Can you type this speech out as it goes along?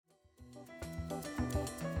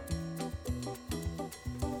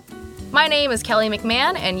My name is Kelly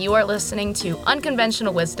McMahon, and you are listening to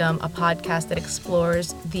Unconventional Wisdom, a podcast that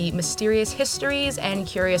explores the mysterious histories and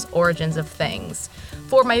curious origins of things.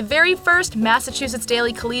 For my very first Massachusetts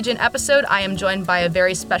Daily Collegian episode, I am joined by a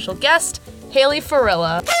very special guest, Hailey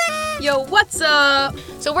Furilla. Yo, what's up?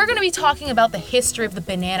 So we're going to be talking about the history of the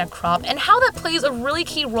banana crop and how that plays a really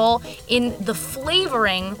key role in the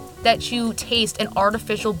flavoring that you taste in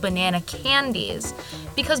artificial banana candies.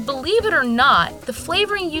 Because believe it or not, the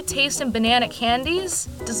flavoring you taste in banana candies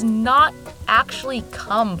does not actually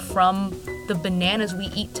come from the bananas we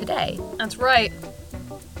eat today. That's right.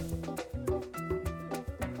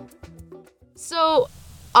 So,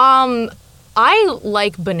 I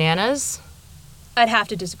like bananas. I'd have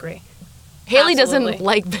to disagree. Hailey Absolutely. doesn't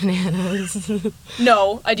like bananas.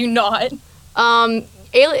 No, I do not.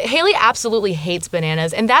 Hailey absolutely hates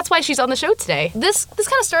bananas, and that's why she's on the show today. This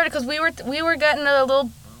kind of started because we were getting a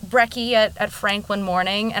little brekkie at Frank one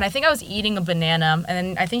morning, and I think I was eating a banana,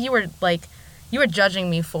 and then I think you were judging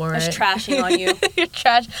me for it. I was trashing on you. You're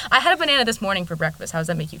trash. I had a banana this morning for breakfast. How does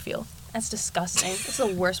that make you feel? That's disgusting. That's the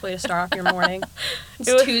worst way to start off your morning.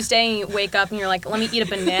 It's Tuesday and you wake up and you're like, let me eat a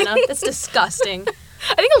banana. That's disgusting.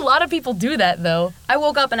 I think a lot of people do that, though. I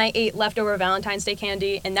woke up and I ate leftover Valentine's Day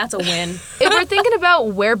candy, and that's a win. If we're thinking about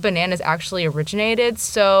where bananas actually originated,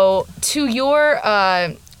 so to your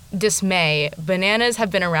dismay, bananas have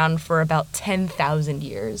been around for about 10,000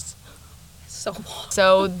 years. So long.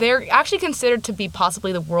 So they're actually considered to be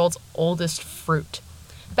possibly the world's oldest fruit.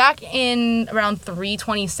 Back in around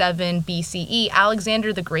 327 BCE,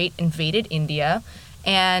 Alexander the Great invaded India,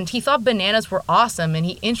 and he thought bananas were awesome, and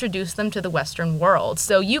he introduced them to the Western world.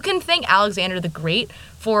 So you can thank Alexander the Great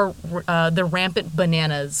for the rampant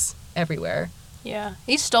bananas everywhere. Yeah.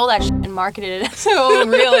 He stole that shit and marketed it. So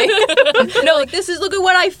really. No, like, look at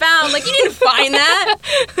what I found. Like, you didn't find that.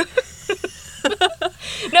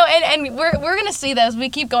 No, and we're going to see that as we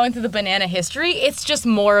keep going through the banana history. It's just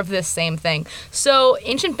more of this same thing. So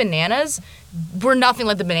ancient bananas were nothing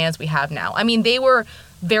like the bananas we have now. I mean, they were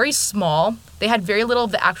very small. They had very little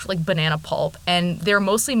of the actual banana pulp, and they're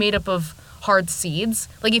mostly made up of hard seeds.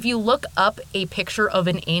 Like, if you look up a picture of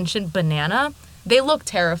an ancient banana, they look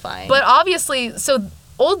terrifying. But obviously, so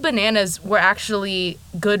old bananas were actually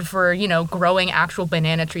good for, growing actual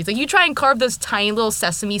banana trees. Like, you try and carve those tiny little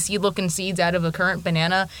sesame seed-looking seeds out of a current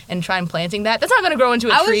banana and try and planting that. That's not going to grow into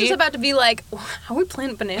a tree. I was just about to be like, how are we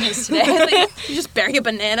planting bananas today? Like, you just bury a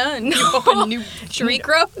banana and hope a new tree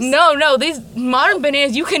grows? No. These modern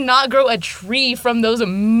bananas, you cannot grow a tree from those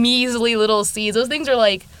measly little seeds. Those things are,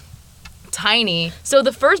 like, tiny. So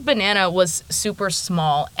the first banana was super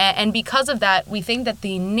small, and because of that, we think that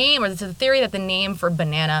the name, or the theory that the name for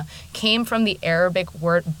banana came from the Arabic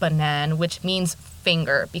word banan, which means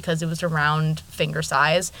finger, because it was around finger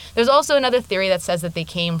size. There's also another theory that says that they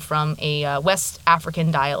came from a West African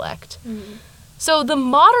dialect. Mm-hmm. So the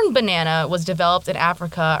modern banana was developed in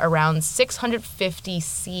Africa around 650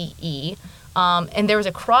 CE. And there was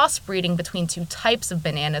a crossbreeding between two types of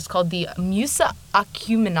bananas called the Musa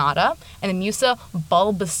acuminata and the Musa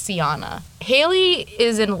bulbiciana. Hailey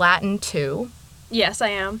is in Latin too. Yes, I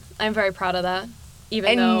am. I'm very proud of that.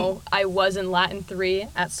 Even though I was in Latin 3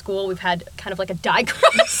 at school, we've had kind of like a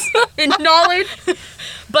digress in knowledge.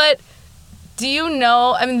 But do you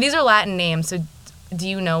know, I mean, these are Latin names, so do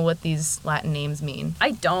you know what these Latin names mean?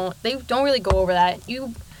 I don't. They don't really go over that.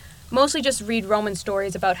 You mostly just read Roman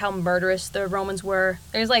stories about how murderous the Romans were.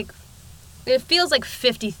 There's it feels like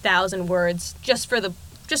 50,000 words just for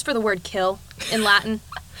the word kill in Latin.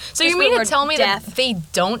 So you mean to tell me that they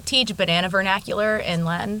don't teach banana vernacular in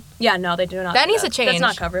Latin? Yeah, no, they do not. That needs to change. That's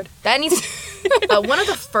not covered. That needs. One of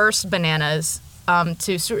the first bananas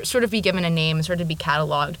to sort of be given a name, sort of be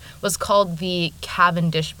cataloged, was called the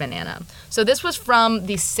Cavendish banana. So this was from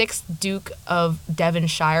the 6th Duke of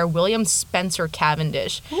Devonshire, William Spencer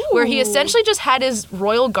Cavendish, where he essentially just had his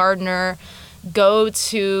royal gardener go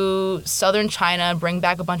to southern China, bring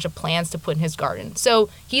back a bunch of plants to put in his garden. So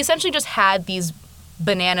he essentially just had these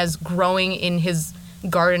bananas growing in his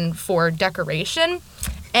garden for decoration.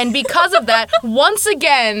 And because of that, once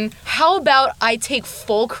again, how about I take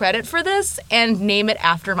full credit for this and name it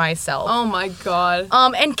after myself? Oh my god.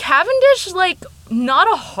 And Cavendish, not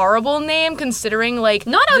a horrible name considering,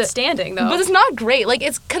 Not outstanding, though. But it's not great.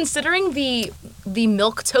 It's considering the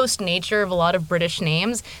milquetoast nature of a lot of British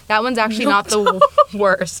names, that one's actually not the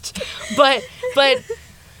worst. But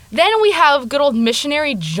Then we have good old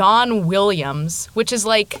missionary John Williams, which is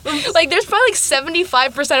like there's probably like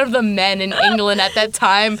 75% of the men in England at that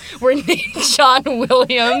time were named John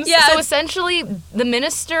Williams. Yeah. So essentially, the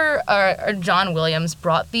minister, or John Williams,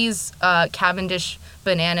 brought these Cavendish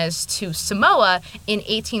bananas to Samoa in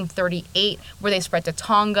 1838, where they spread to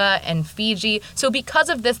Tonga and Fiji. So because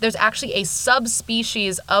of this, there's actually a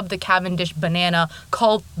subspecies of the Cavendish banana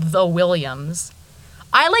called the Williams.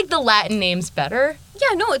 I like the Latin names better.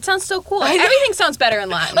 Yeah, no, it sounds so cool. Everything sounds better in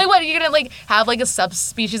Latin. Like, what, you're gonna, like, have, like, a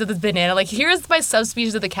subspecies of this banana? Like, here's my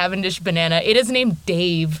subspecies of the Cavendish banana. It is named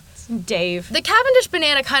Dave. Dave. The Cavendish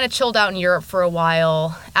banana kind of chilled out in Europe for a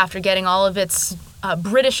while after getting all of its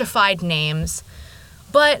Britishified names.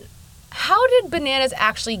 But how did bananas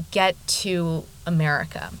actually get to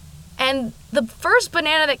America? And the first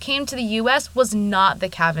banana that came to the U.S. was not the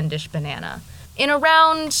Cavendish banana. In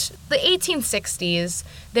around the 1860s,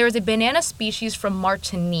 there was a banana species from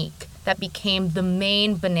Martinique that became the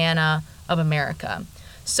main banana of America.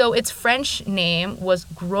 So its French name was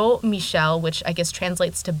Gros Michel, which I guess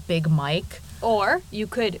translates to Big Mike. Or you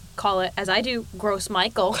could call it, as I do, Gross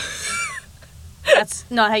Michael. That's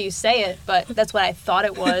not how you say it, but that's what I thought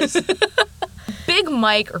it was. Big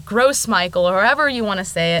Mike, or Gross Michael, or however you want to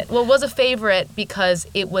say it, well, was a favorite because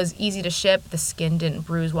it was easy to ship. The skin didn't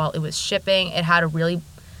bruise while it was shipping. It had a really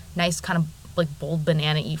nice kind of like bold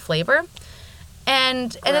banana-y flavor.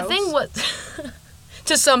 And the thing was,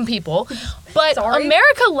 to some people, but Sorry.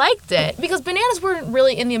 America liked it because bananas weren't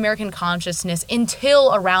really in the American consciousness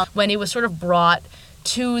until around when it was sort of brought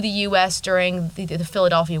to the U.S. during the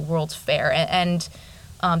Philadelphia World's Fair, and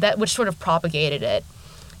that which sort of propagated it.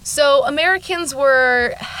 So Americans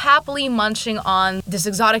were happily munching on this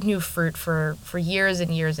exotic new fruit for years and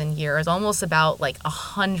years and years, almost about like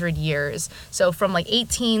 100 years. So from like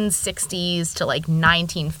 1860s to like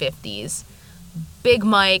 1950s. Big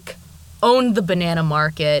Mike owned the banana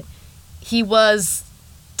market. He was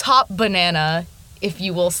top banana, if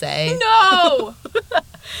you will say. No!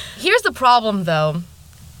 Here's the problem, though.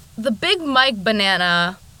 The Big Mike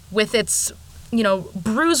banana, with its,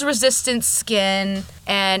 bruise-resistant skin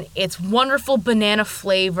and its wonderful banana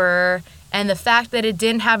flavor and the fact that it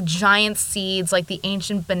didn't have giant seeds like the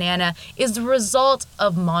ancient banana, is the result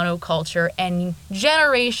of monoculture and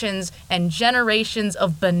generations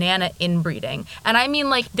of banana inbreeding. And I mean,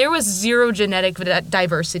 like, there was zero genetic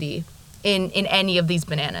diversity in any of these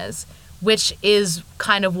bananas, which is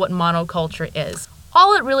kind of what monoculture is.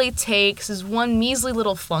 All it really takes is one measly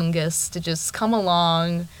little fungus to just come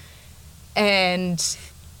along and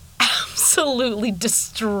absolutely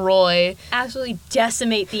destroy. Absolutely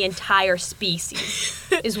decimate the entire species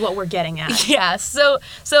is what we're getting at. Yeah, so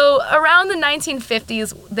around the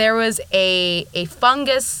 1950s, there was a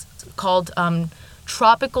fungus called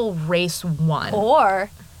tropical race 1. Or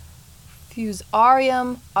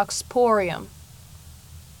Fusarium oxyporium.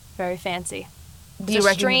 Very fancy. It's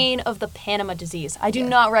a strain of the Panama disease. I do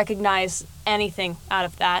not recognize anything out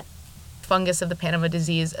of that. Fungus of the Panama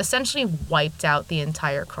disease essentially wiped out the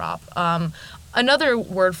entire crop. Another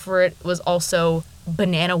word for it was also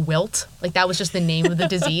banana wilt. Like, that was just the name of the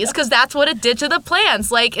disease, because that's what it did to the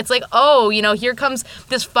plants. Like, it's like, oh, here comes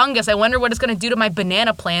this fungus. I wonder what it's going to do to my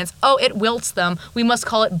banana plants. Oh, it wilts them. We must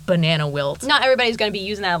call it banana wilt. Not everybody's going to be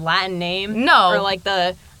using that Latin name. No. Or like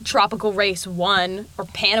the tropical race 1 or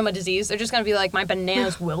Panama disease. They're just going to be like, my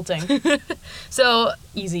banana's wilting. So,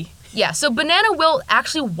 easy. Yeah, so banana wilt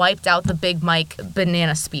actually wiped out the Big Mike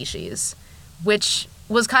banana species, which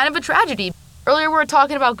was kind of a tragedy. Earlier we were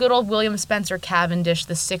talking about good old William Spencer Cavendish,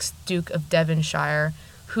 the 6th Duke of Devonshire,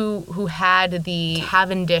 who had the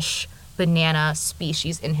Cavendish banana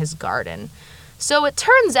species in his garden. So it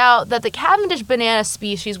turns out that the Cavendish banana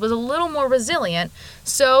species was a little more resilient.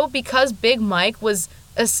 So because Big Mike was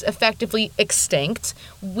effectively extinct,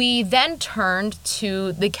 we then turned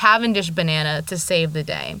to the Cavendish banana to save the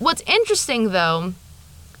day. What's interesting, though,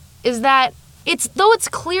 is that it's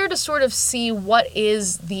clear to sort of see what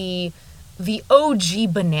is the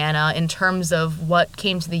OG banana in terms of what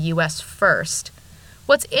came to the U.S. first.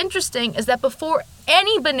 What's interesting is that before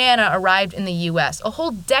any banana arrived in the U.S., a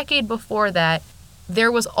whole decade before that,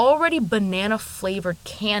 there was already banana-flavored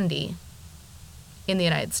candy in the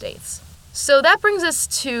United States. So that brings us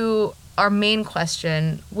to our main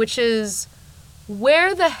question, which is,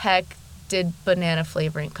 where the heck did banana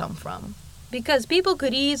flavoring come from? Because people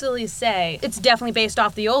could easily say it's definitely based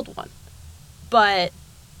off the old one. But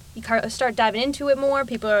you start diving into it more,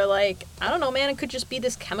 people are like, I don't know, man, it could just be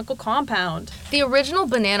this chemical compound. The original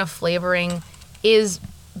banana flavoring is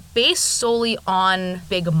based solely on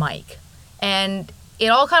Big Mike. And it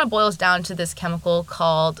all kind of boils down to this chemical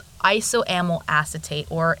called isoamyl acetate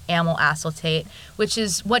or amyl acetate, which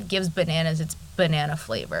is what gives bananas its banana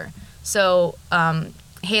flavor. So,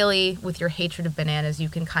 Hailey, with your hatred of bananas, you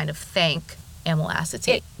can kind of thank amyl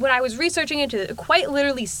acetate. When I was researching into it, it quite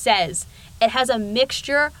literally says it has a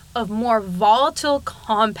mixture of more volatile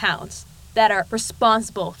compounds that are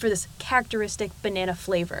responsible for this characteristic banana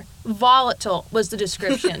flavor. Volatile was the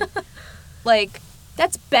description. Like,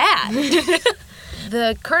 that's bad.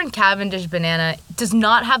 The current Cavendish banana does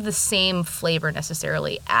not have the same flavor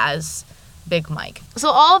necessarily as Big Mike. So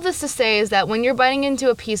all of this to say is that when you're biting into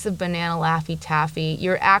a piece of banana Laffy Taffy,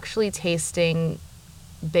 you're actually tasting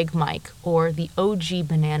Big Mike, or the OG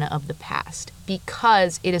banana of the past,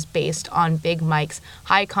 because it is based on Big Mike's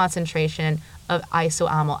high concentration of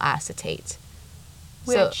isoamyl acetate.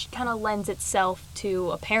 Which kind of lends itself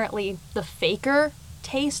to apparently the faker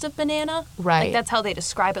taste of banana. Right. Like, that's how they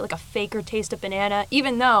describe it, like a faker taste of banana,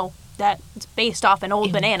 even though that it's based off an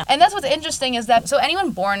old banana. And that's what's interesting is that, so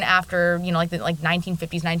anyone born after, like the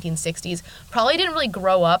 1950s, 1960s, probably didn't really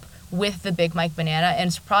grow up with the Big Mike banana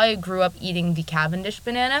and probably grew up eating the Cavendish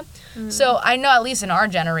banana. So I know, at least in our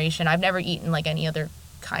generation, I've never eaten like any other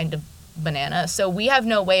kind of banana. So we have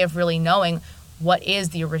no way of really knowing what is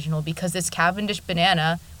the original, because this Cavendish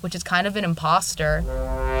banana, which is kind of an imposter.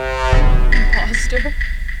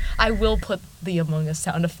 I will put the Among Us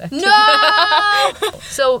sound effect. No!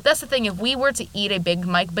 So that's the thing. If we were to eat a Big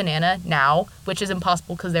Mike banana now, which is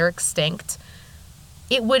impossible because they're extinct,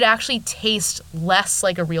 it would actually taste less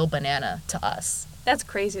like a real banana to us. That's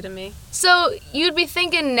crazy to me. So you'd be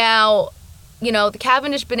thinking now, the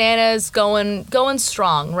Cavendish banana is going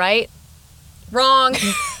strong, right? Wrong.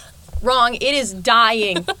 Wrong. It is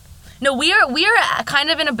dying. No, we are kind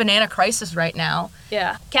of in a banana crisis right now.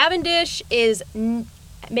 Yeah. Cavendish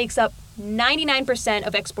makes up 99%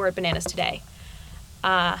 of exported bananas today.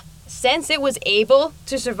 Since it was able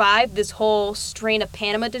to survive this whole strain of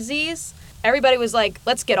Panama disease, everybody was like,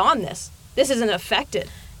 let's get on this. This isn't affected.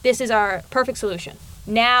 This is our perfect solution.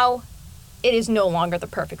 Now, it is no longer the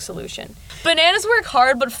perfect solution. Bananas work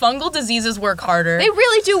hard, but fungal diseases work harder. They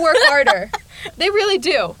really do work harder. They really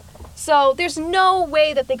do. So there's no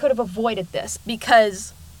way that they could have avoided this,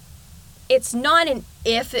 because it's not an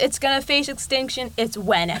if it's going to face extinction, it's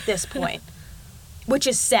when at this point, which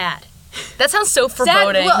is sad. That sounds so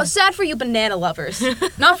foreboding. Sad for you banana lovers.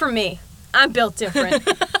 Not for me. I'm built different.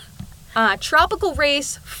 Tropical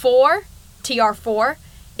Race 4, TR4,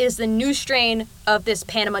 is the new strain of this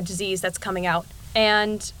Panama disease that's coming out.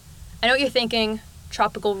 And I know what you're thinking.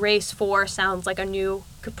 Tropical Race 4 sounds like a new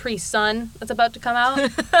Capri Sun that's about to come out.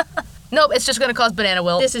 Nope, it's just going to cause banana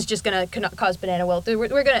wilt. This is just going to cause banana wilt.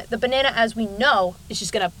 The banana as we know is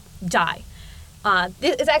just going to die.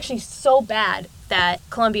 It's actually so bad that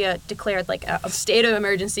Colombia declared like a state of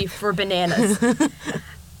emergency for bananas.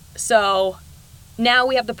 So now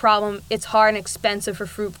we have the problem. It's hard and expensive for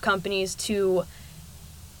fruit companies to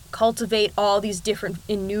cultivate all these different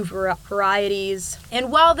and new varieties.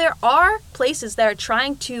 And while there are places that are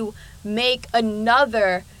trying to make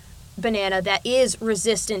another banana that is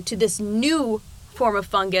resistant to this new form of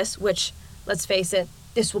fungus, which, let's face it,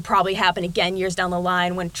 this will probably happen again years down the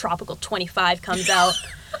line when Tropical 25 comes out.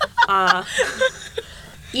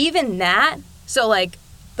 Even that, so like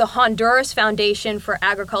the Honduras Foundation for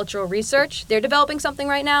Agricultural Research, they're developing something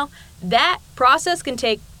right now. That process can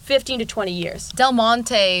take 15 to 20 years. Del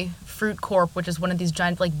Monte Fruit Corp, which is one of these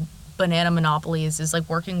giant like banana monopolies, is like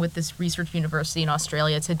working with this research university in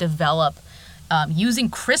Australia to develop, using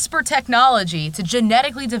CRISPR technology, to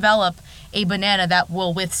genetically develop a banana that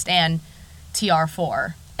will withstand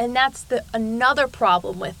TR4. And that's another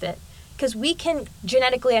problem with it, because we can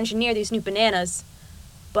genetically engineer these new bananas,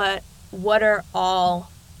 but what are all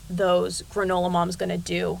those granola moms going to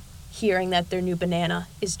do hearing that their new banana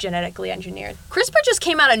is genetically engineered? CRISPR just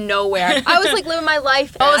came out of nowhere. I was like living my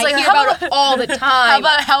life, and I hear about it all the time.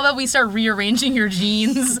 How about we start rearranging your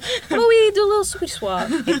genes? Well, we do a little switch swap.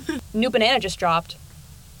 New banana just dropped.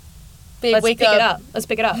 Babe, Let's wake pick up. it up. Let's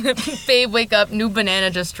pick it up. Babe, wake up. New banana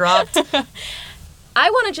just dropped. I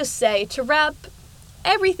want to just say, to wrap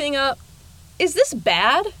everything up, is this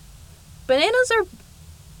bad? Bananas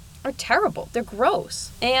are terrible. They're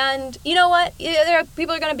gross. And you know what?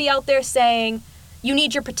 People are going to be out there saying, you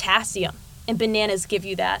need your potassium, and bananas give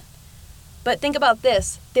you that. But think about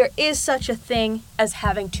this. There is such a thing as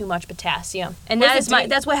having too much potassium. And that's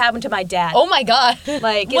what happened to my dad. Oh my God.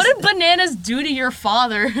 Like, what did bananas do to your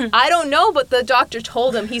father? I don't know, but the doctor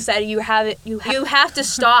told him, he said, you have to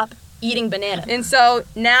stop eating banana. And so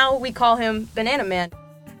now we call him Banana Man.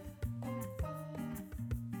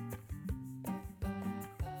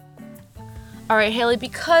 All right, Hailey,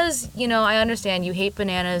 because, I understand you hate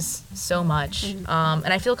bananas so much, and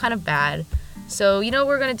I feel kind of bad. So, you know what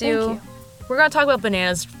we're going to do? Thank you. We're going to talk about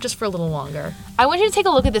bananas just for a little longer. I want you to take a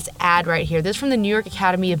look at this ad right here. This is from the New York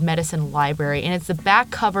Academy of Medicine Library, and it's the back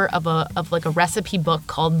cover of a recipe book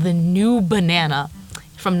called The New Banana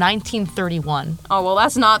from 1931. Oh, well,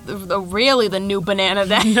 that's not really the new banana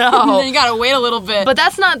then. No. Then you got to wait a little bit. But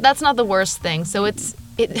that's not the worst thing. So it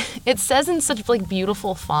says in such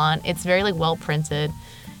beautiful font. It's very well printed.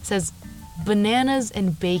 It says bananas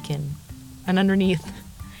and bacon, and underneath,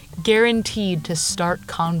 guaranteed to start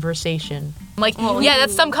conversation. I'm like, yeah,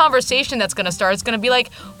 that's some conversation that's gonna start. It's gonna be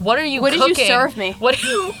like, what are you cooking? What did you serve me?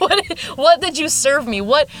 What did you serve me?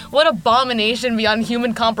 What abomination beyond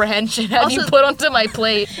human comprehension have you put onto my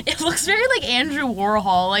plate? It looks very like Andrew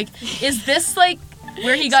Warhol. Like, is this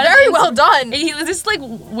where he got very well done. Is this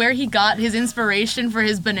where he got his inspiration for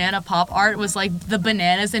his banana pop art? Was the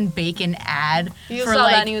bananas and bacon ad for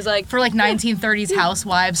that and he was like, for 1930s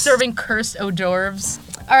housewives serving cursed hors d'oeuvres.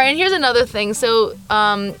 All right, and here's another thing. So,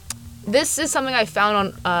 this is something I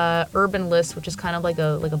found on Urban List, which is kind of like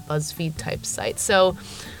a BuzzFeed type site. So,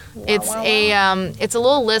 it's a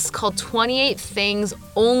little list called 28 things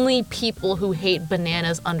only people who hate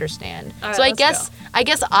bananas understand. All right, so I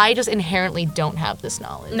guess I just inherently don't have this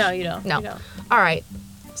knowledge. No, you don't. No. You don't. All right.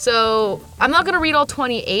 So, I'm not going to read all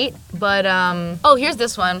 28, but, here's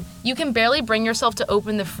this one. You can barely bring yourself to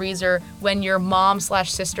open the freezer when your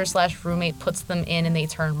mom/sister/roommate puts them in and they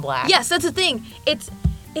turn black. Yes, that's the thing. It's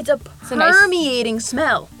a permeating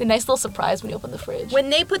smell. A nice little surprise when you open the fridge. When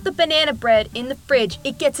they put the banana bread in the fridge,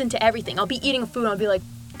 it gets into everything. I'll be eating food and I'll be like,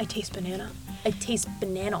 I taste banana. I taste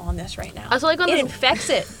banana on this right now. I also like when it infects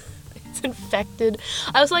it. It's infected.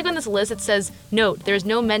 I also like on this list it says, note, there's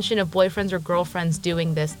no mention of boyfriends or girlfriends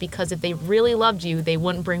doing this because if they really loved you, they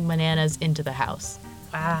wouldn't bring bananas into the house.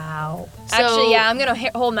 Wow. So, actually, yeah, I'm going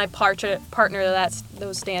to hold my partner to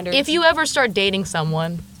those standards. If you ever start dating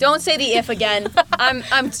someone. Don't say the if again.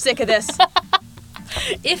 I'm sick of this.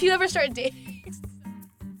 If you ever start dating.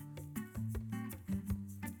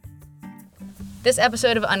 This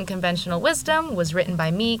episode of Unconventional Wisdom was written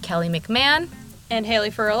by me, Kelly McMahon. And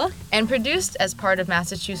Hailey Furilla. And produced as part of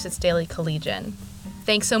Massachusetts Daily Collegian.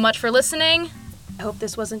 Thanks so much for listening. I hope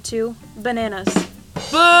this wasn't too bananas.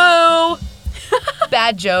 Boo!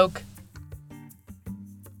 Bad joke.